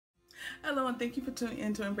Hello and thank you for tuning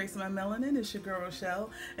in to Embracing My Melanin. It's your girl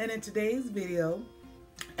Rochelle, and in today's video,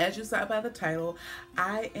 as you saw by the title,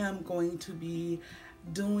 I am going to be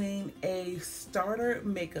doing a starter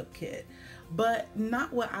makeup kit, but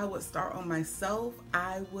not what I would start on myself.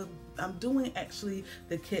 I'm doing actually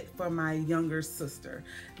the kit for my younger sister.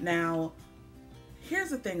 Now,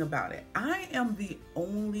 here's the thing about it. I am the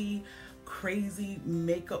only crazy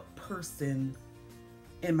makeup person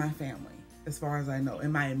in my family, as far as I know,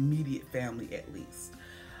 in my immediate family at least.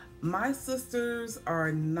 My sisters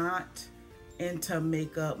are not into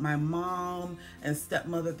makeup. My mom and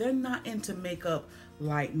stepmother, they're not into makeup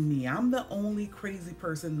like me. I'm the only crazy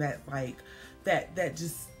person that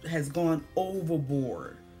just has gone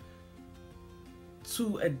overboard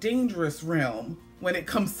to a dangerous realm when it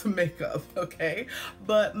comes to makeup, okay?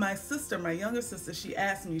 But my sister, my younger sister, she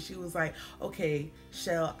asked me, she was like, okay,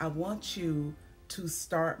 Shell, I want you to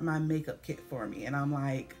start my makeup kit for me. And I'm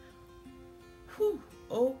like, whew,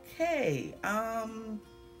 okay.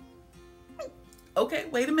 Okay,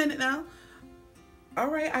 wait a minute now. All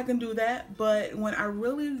right, I can do that. But when I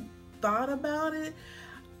really thought about it,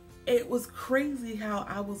 it was crazy how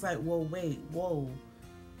I was like, whoa, wait, whoa.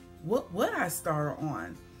 What would I start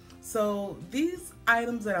on? So these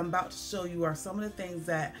items that I'm about to show you are some of the things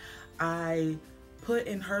that I put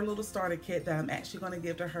in her little starter kit that I'm actually going to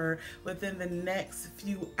give to her within the next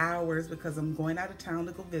few hours because I'm going out of town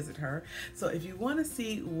to go visit her. So if you want to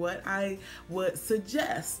see what I would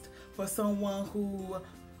suggest for someone who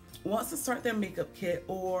wants to start their makeup kit,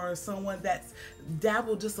 or someone that's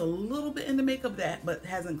dabbled just a little bit into makeup but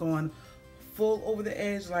hasn't gone full over the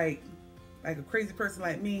edge like a crazy person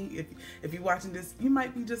like me, if you're watching this, you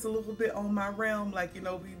might be just a little bit on my realm, like, you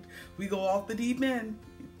know, we go off the deep end.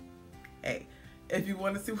 Hey, if you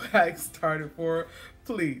want to see what I started for,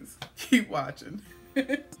 please keep watching.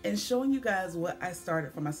 And showing you guys what I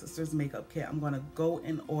started for my sister's makeup kit, I'm going to go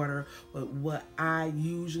in order with what I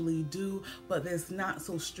usually do, but it's not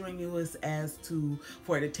so strenuous as to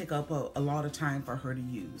for it to take up a lot of time for her to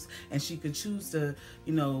use, and she could choose to,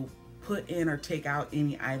 you know, put in or take out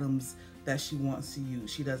any items that she wants to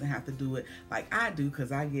use. She doesn't have to do it like I do,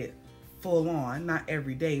 because I get full on, not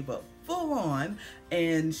every day, but full on,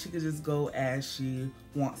 and she could just go as she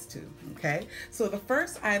wants to. Okay, so the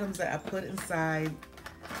first items that I put inside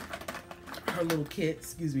her little kit,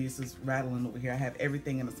 excuse me, it's just rattling over here. I have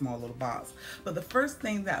everything in a small little box. But the first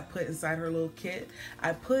thing that I put inside her little kit,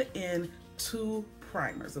 I put in 2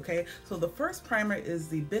 primers, okay? So the first primer is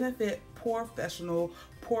the Benefit POREfessional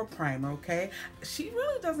Pore Primer, okay? She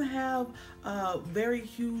really doesn't have very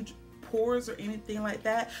huge pores or anything like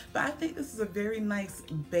that, but I think this is a very nice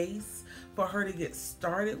base for her to get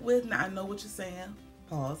started with. Now, I know what you're saying.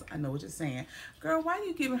 Pause. I know what you're saying. Girl, why are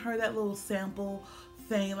you giving her that little sample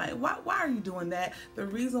thing? Like, why are you doing that? The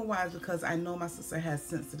reason why is because I know my sister has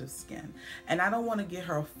sensitive skin, and I don't want to get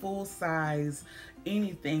her a full size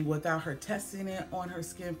anything without her testing it on her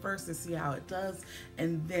skin first to see how it does,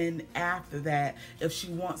 and then after that, if she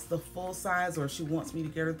wants the full size, or if she wants me to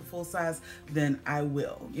get her the full size, then I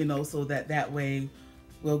will, you know, so that way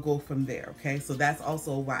we'll go from there. Okay, so that's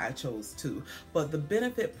also why I chose 2. But the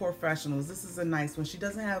Benefit POREfessionals, this is a nice one. She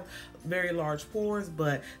doesn't have very large pores,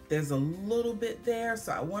 but there's a little bit there,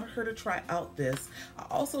 so I wanted her to try out this. I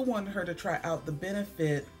also wanted her to try out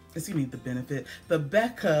the the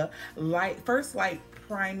Becca First Light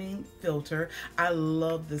Priming Filter. I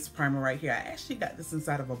love this primer right here. I actually got this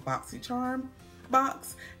inside of a BoxyCharm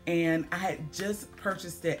box, and I had just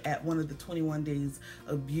purchased it at one of the 21 Days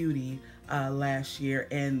of Beauty last year,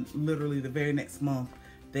 and literally the very next month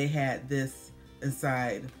they had this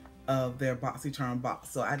inside of their BoxyCharm box.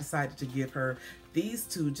 So I decided to give her these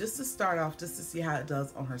 2 just to start off, just to see how it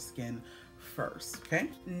does on her skin first. Okay,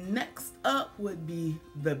 next up would be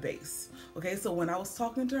the base. Okay, so when I was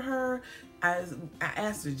talking to her, I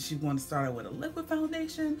asked her, did she want to start out with a liquid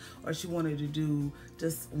foundation, or she wanted to do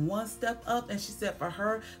just one step up, and she said for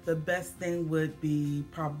her the best thing would be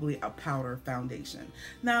probably a powder foundation.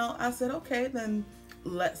 Now I said, okay, then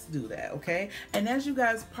let's do that. Okay, and as you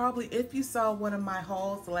guys probably, if you saw one of my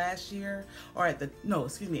hauls last year, or if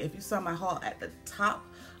you saw my haul at the top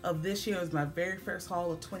of this year, was my very first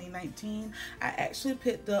haul of 2019, I actually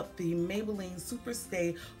picked up the Maybelline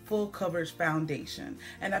Superstay Full Coverage Foundation,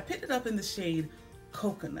 and I picked it up in the shade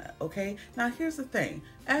Coconut. Okay, now here's the thing,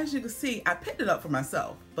 as you can see, I picked it up for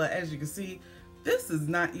myself, but as you can see, this is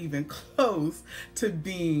not even close to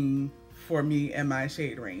being for me and my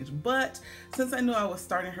shade range. But since I knew I was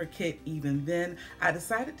starting her kit even then, I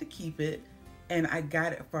decided to keep it, and I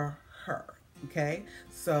got it for her. Okay,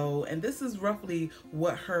 so, and this is roughly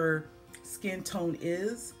what her skin tone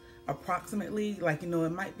is. approximately. Like, you know,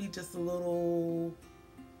 it might be just a little.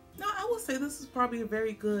 No, I would say this is probably a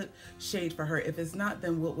very good shade for her. If it's not,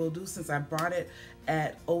 then what we'll do, since I brought it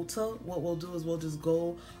at Ulta, what we'll do is we'll just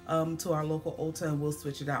go to our local Ulta and we'll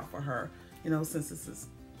switch it out for her, you know, since this is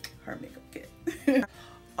her makeup kit.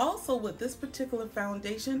 Also, with this particular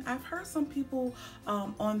foundation, I've heard some people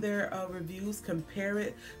on their reviews compare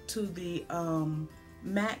it to the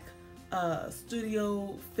MAC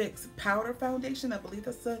Studio Fix Powder Foundation. I believe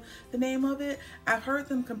that's the name of it. I've heard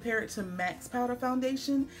them compare it to MAC's Powder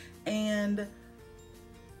Foundation, and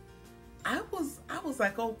I was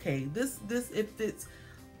like, okay, this if it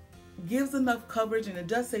gives enough coverage, and it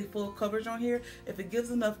does say full coverage on here, if it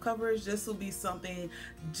gives enough coverage, this will be something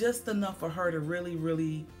just enough for her to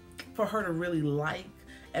really like,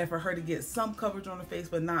 and for her to get some coverage on her face,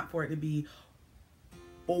 but not for it to be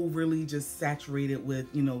overly just saturated with,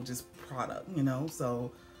 you know, just product, you know.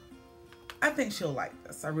 So I think she'll like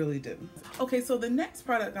this. I really do. Okay, so the next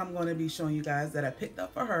product I'm going to be showing you guys that I picked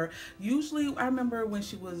up for her. Usually, I remember when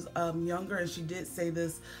she was younger, and she did say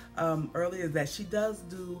this earlier, that she does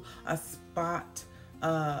do a spot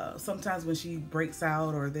sometimes when she breaks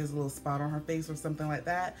out or there's a little spot on her face or something like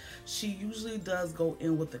that. She usually does go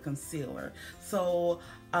in with the concealer. So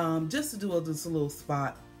just to do just a little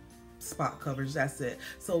spot coverage, that's it.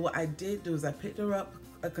 So what I did do is I picked her up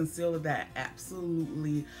a concealer that I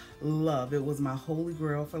absolutely love. It was my holy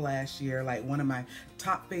grail for last year, like one of my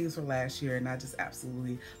top faves for last year, and I just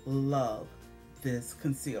absolutely love this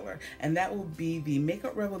concealer, and that will be the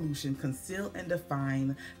Makeup Revolution Conceal and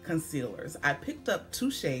Define Concealers. I picked up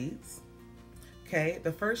 2 shades. Okay,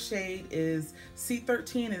 the first shade is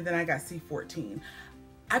C13, and then I got C14.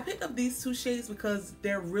 I picked up these 2 shades because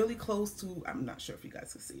they're really close to, I'm not sure if you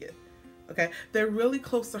guys can see it. Okay, they're really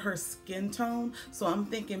close to her skin tone, so I'm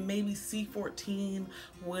thinking maybe C14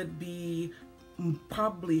 would be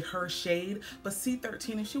probably her shade, but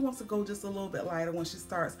C13, if she wants to go just a little bit lighter when she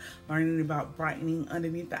starts learning about brightening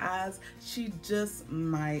underneath the eyes, she just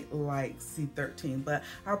might like C13. But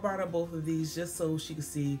I brought her both of these just so she can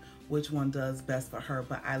see which one does best for her.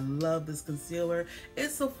 But I love this concealer.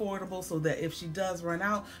 It's affordable, so that if she does run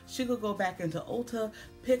out, she could go back into Ulta,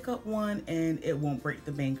 pick up one, and it won't break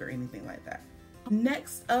the bank or anything like that.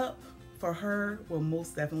 Next up for her will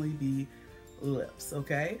most definitely be lips.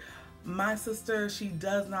 Okay, my sister, she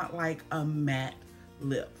does not like a matte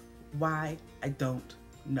lip. Why? I don't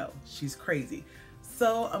know. She's crazy.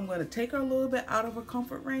 So I'm going to take her a little bit out of her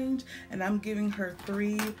comfort range, and I'm giving her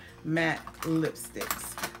 3 matte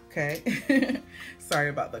lipsticks. Okay, sorry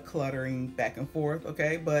about the cluttering back and forth.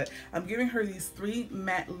 Okay, but I'm giving her these 3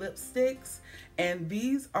 matte lipsticks, and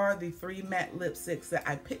these are the 3 matte lipsticks that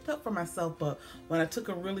I picked up for myself, but when I took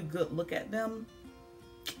a really good look at them,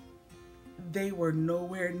 they were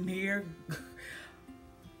nowhere near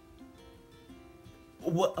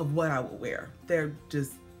what I would wear. They're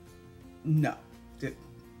just no.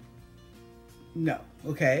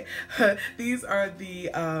 Okay. These are the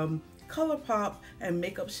ColourPop and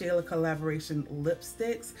Makeup Shayla collaboration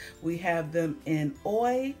lipsticks. We have them in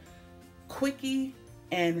Oi, Quickie,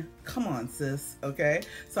 and Come On Sis. Okay,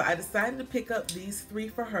 so I decided to pick up these 3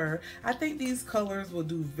 for her. I think these colors will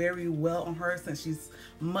do very well on her since she's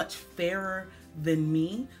much fairer than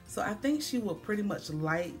me. So I think she will pretty much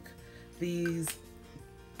like these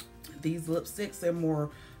lipsticks. They're more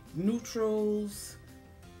neutrals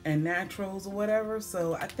and naturals or whatever.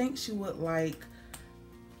 So I think she would like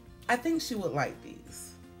these.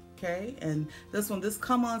 Okay, and this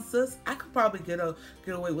Come On Sis, I could probably get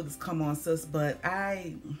away with this Come On Sis, but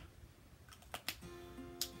I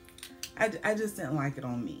just didn't like it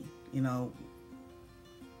on me, you know,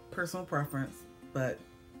 personal preference, but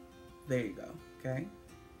there you go. Okay,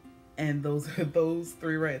 and those are those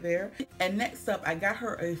 3 right there. And next up, I got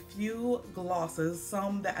her a few glosses,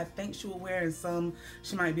 some that I think she will wear and some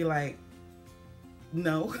she might be like,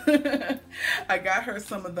 no. I got her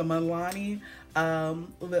some of the Milani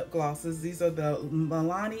lip glosses. These are the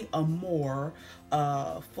Milani Amore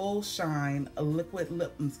Full Shine liquid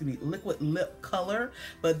lip color,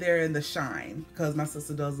 but they're in the shine because my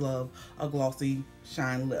sister does love a glossy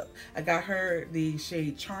shine lip. I got her the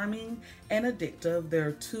shade Charming and Addictive.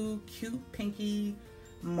 They're 2 cute pinky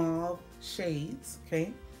mauve shades.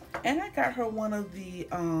 Okay, and I got her one of the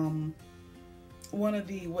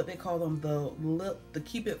what they call them, the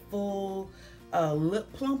Keep It Full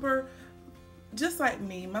lip plumper. Just like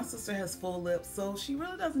me, my sister has full lips, so she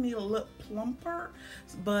really doesn't need a lip plumper.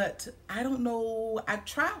 But I don't know, I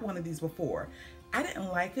tried one of these before. I didn't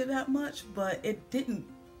like it that much, but it didn't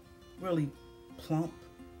really plump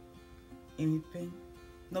anything.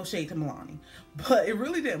 No shade to Milani, but it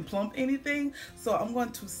really didn't plump anything. So I'm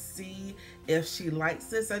going to see if she likes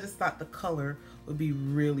this. I just thought the color would be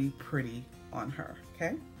really pretty on her,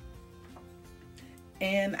 okay?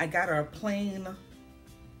 And I got her a plain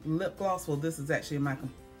lip gloss. Well, this is actually my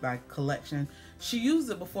collection. She used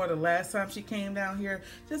it before the last time she came down here,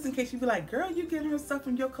 just in case you'd be like, girl, you getting her stuff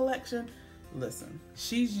in your collection? Listen,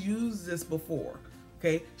 she's used this before,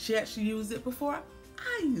 okay? She actually used it before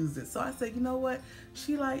I used it. So I said, you know what?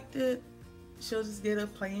 She liked it. She'll just get a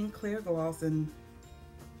plain clear gloss, and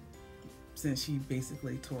since she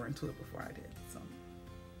basically tore into it before I did, so.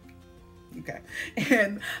 Okay,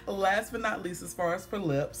 and last but not least, as far as for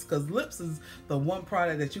lips, because lips is the one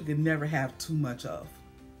product that you can never have too much of.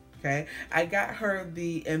 Okay, I got her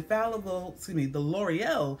the the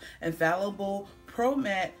L'Oreal Infallible Pro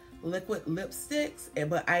Matte Liquid Lipsticks,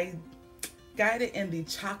 but I got it in the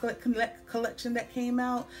chocolate collection that came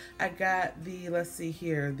out. I got the, let's see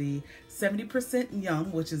here, the 70%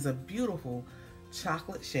 Yum, which is a beautiful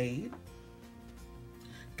chocolate shade.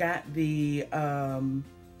 Got the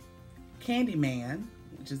Candyman,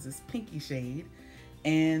 which is this pinky shade,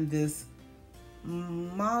 and this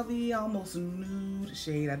mauve, almost nude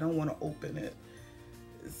shade. I don't want to open it.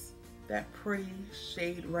 It's that pretty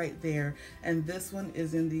shade right there. And this one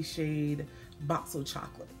is in the shade Boxo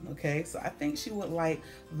Chocolate. Okay, so I think she would like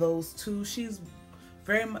those two. She's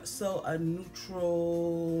very much so a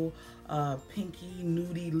neutral, pinky,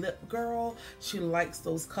 nudie lip girl. She likes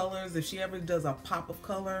those colors. If she ever does a pop of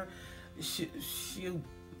color, she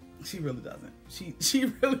really doesn't. She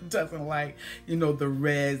really doesn't like, you know, the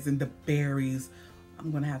reds and the berries.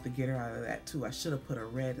 I'm gonna have to get her out of that too. I should have put a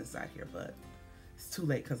red inside here, but it's too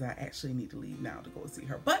late because I actually need to leave now to go see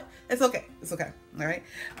her. But it's okay. It's okay. All right.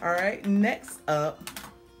 All right. Next up,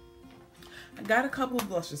 I got a couple of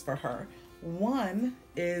blushes for her. One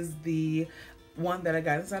is the one that I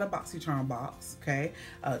got inside a BoxyCharm box. Okay.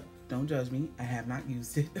 Don't judge me. I have not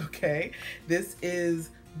used it. Okay. This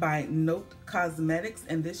is by Note Cosmetics,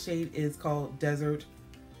 and this shade is called Desert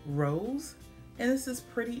Rose, and this is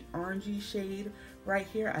pretty orangey shade right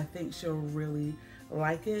here. I think she'll really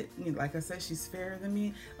like it. You know, like I said, she's fairer than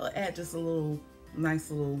me. I'll add just a little nice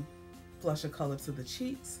little flush of color to the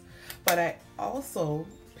cheeks. But I also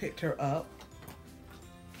picked her up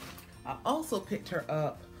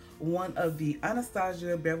one of the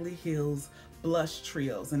Anastasia Beverly Hills blush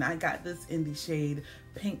trios, and I got this in the shade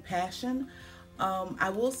Pink Passion. I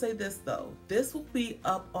will say this though, this will be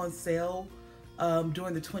up on sale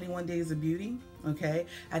during the 21 Days of Beauty. Okay,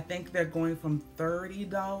 I think they're going from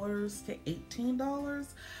 $30 to $18.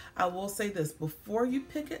 I will say this, before you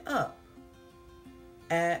pick it up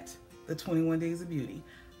at the 21 Days of Beauty,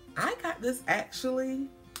 I got this actually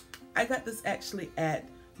at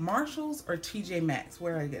Marshalls or TJ Maxx.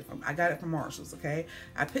 Where did I get it from? I got it from Marshalls. Okay,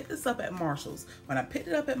 I picked this up at Marshalls. When I picked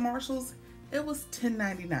it up at Marshalls, it was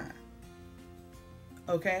 $10.99.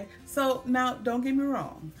 Okay, so now don't get me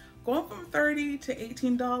wrong, going from $30 to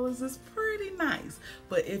 $18 is pretty nice,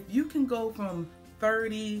 but if you can go from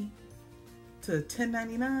 $30 to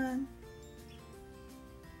 $10.99,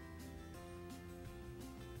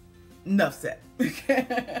 enough said.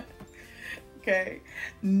 Okay,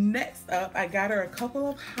 next up, I got her a couple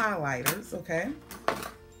of highlighters. Okay,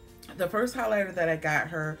 the first highlighter that I got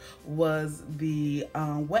her was the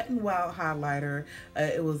Wet n Wild highlighter.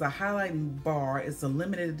 It was a highlighting bar. It's a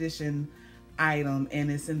limited edition item, and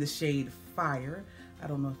it's in the shade Fire. I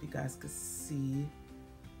don't know if you guys could see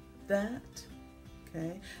that.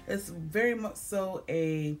 Okay, it's very much so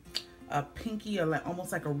a pinky, or like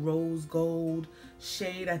almost like a rose gold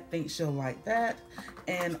shade. I think she'll like that.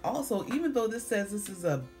 And also, even though this says this is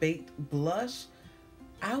a baked blush,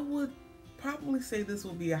 I would probably say this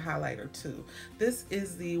will be a highlighter too. This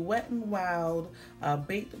is the Wet n Wild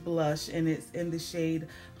baked blush, and it's in the shade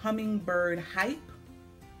Hummingbird Hype.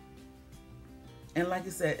 And like I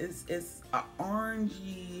said, it's a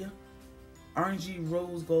orangey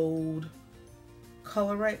rose gold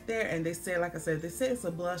color right there. And they say, like I said, they say it's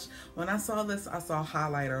a blush. When I saw this, I saw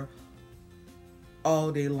highlighter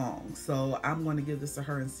all day long. So I'm going to give this to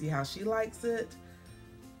her and see how she likes it.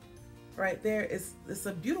 Right there, it's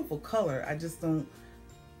a beautiful color. I just don't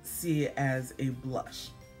see it as a blush.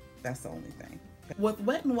 That's the only thing. With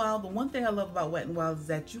Wet n Wild, the one thing I love about Wet n Wild is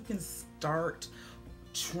that you can start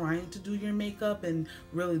trying to do your makeup and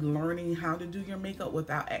really learning how to do your makeup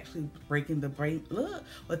without actually breaking the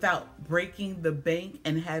bank,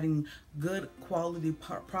 and having good quality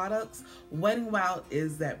products. Wet n Wild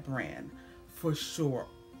is that brand for sure,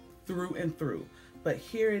 through and through. But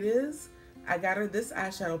here it is. I got her this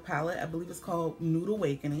eyeshadow palette. I believe it's called Nude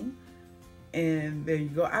Awakening. And there you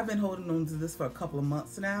go. I've been holding on to this for a couple of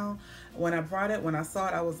months now. When I brought it, when I saw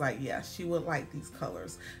it, I was like, yeah, she would like these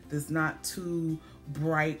colors. This not too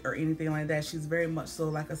bright or anything like that. She's very much so,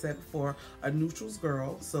 like I said before, a neutrals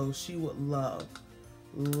girl. So she would love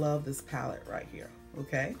this palette right here,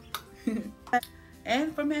 okay?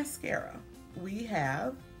 And for mascara, we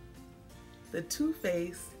have the Too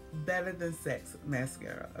Faced Better Than Sex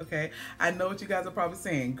mascara, okay? I know what you guys are probably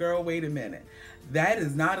saying, girl, wait a minute. That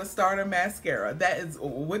is not a starter mascara. That is,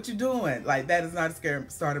 what you doing? Like, that is not a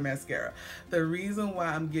starter mascara. The reason why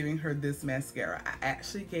I'm giving her this mascara, I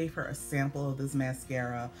actually gave her a sample of this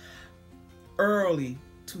mascara early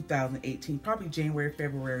 2018, probably January,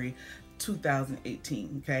 February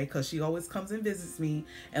 2018, okay? Because she always comes and visits me,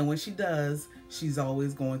 and when she does, she's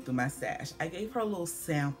always going through my stash. I gave her a little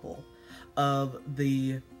sample of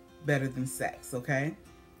the Better Than Sex, okay?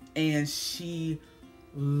 And she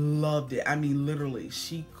loved it. I mean, literally,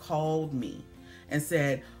 she called me and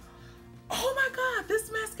said, oh my God,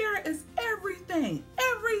 this mascara is everything,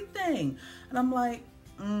 everything. And I'm like,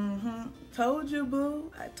 told you,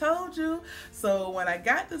 boo, I told you. So when I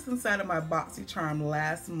got this inside of my BoxyCharm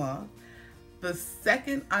last month, the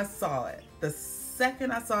second I saw it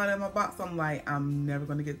in my box, I'm like, I'm never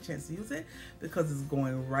going to get a chance to use it because it's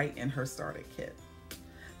going right in her starter kit.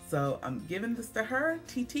 So I'm giving this to her.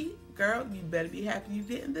 TT, girl, you better be happy you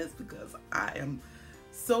getting this because I am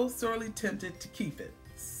so sorely tempted to keep it.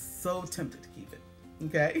 So tempted to keep it.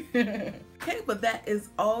 Okay. Okay, but that is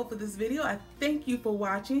all for this video. I thank you for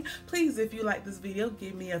watching. Please, if you like this video,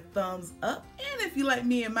 give me a thumbs up. And if you like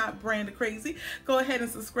me and my brand of crazy, go ahead and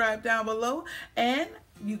subscribe down below. And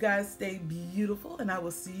you guys stay beautiful, and I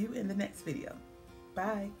will see you in the next video.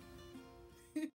 Bye.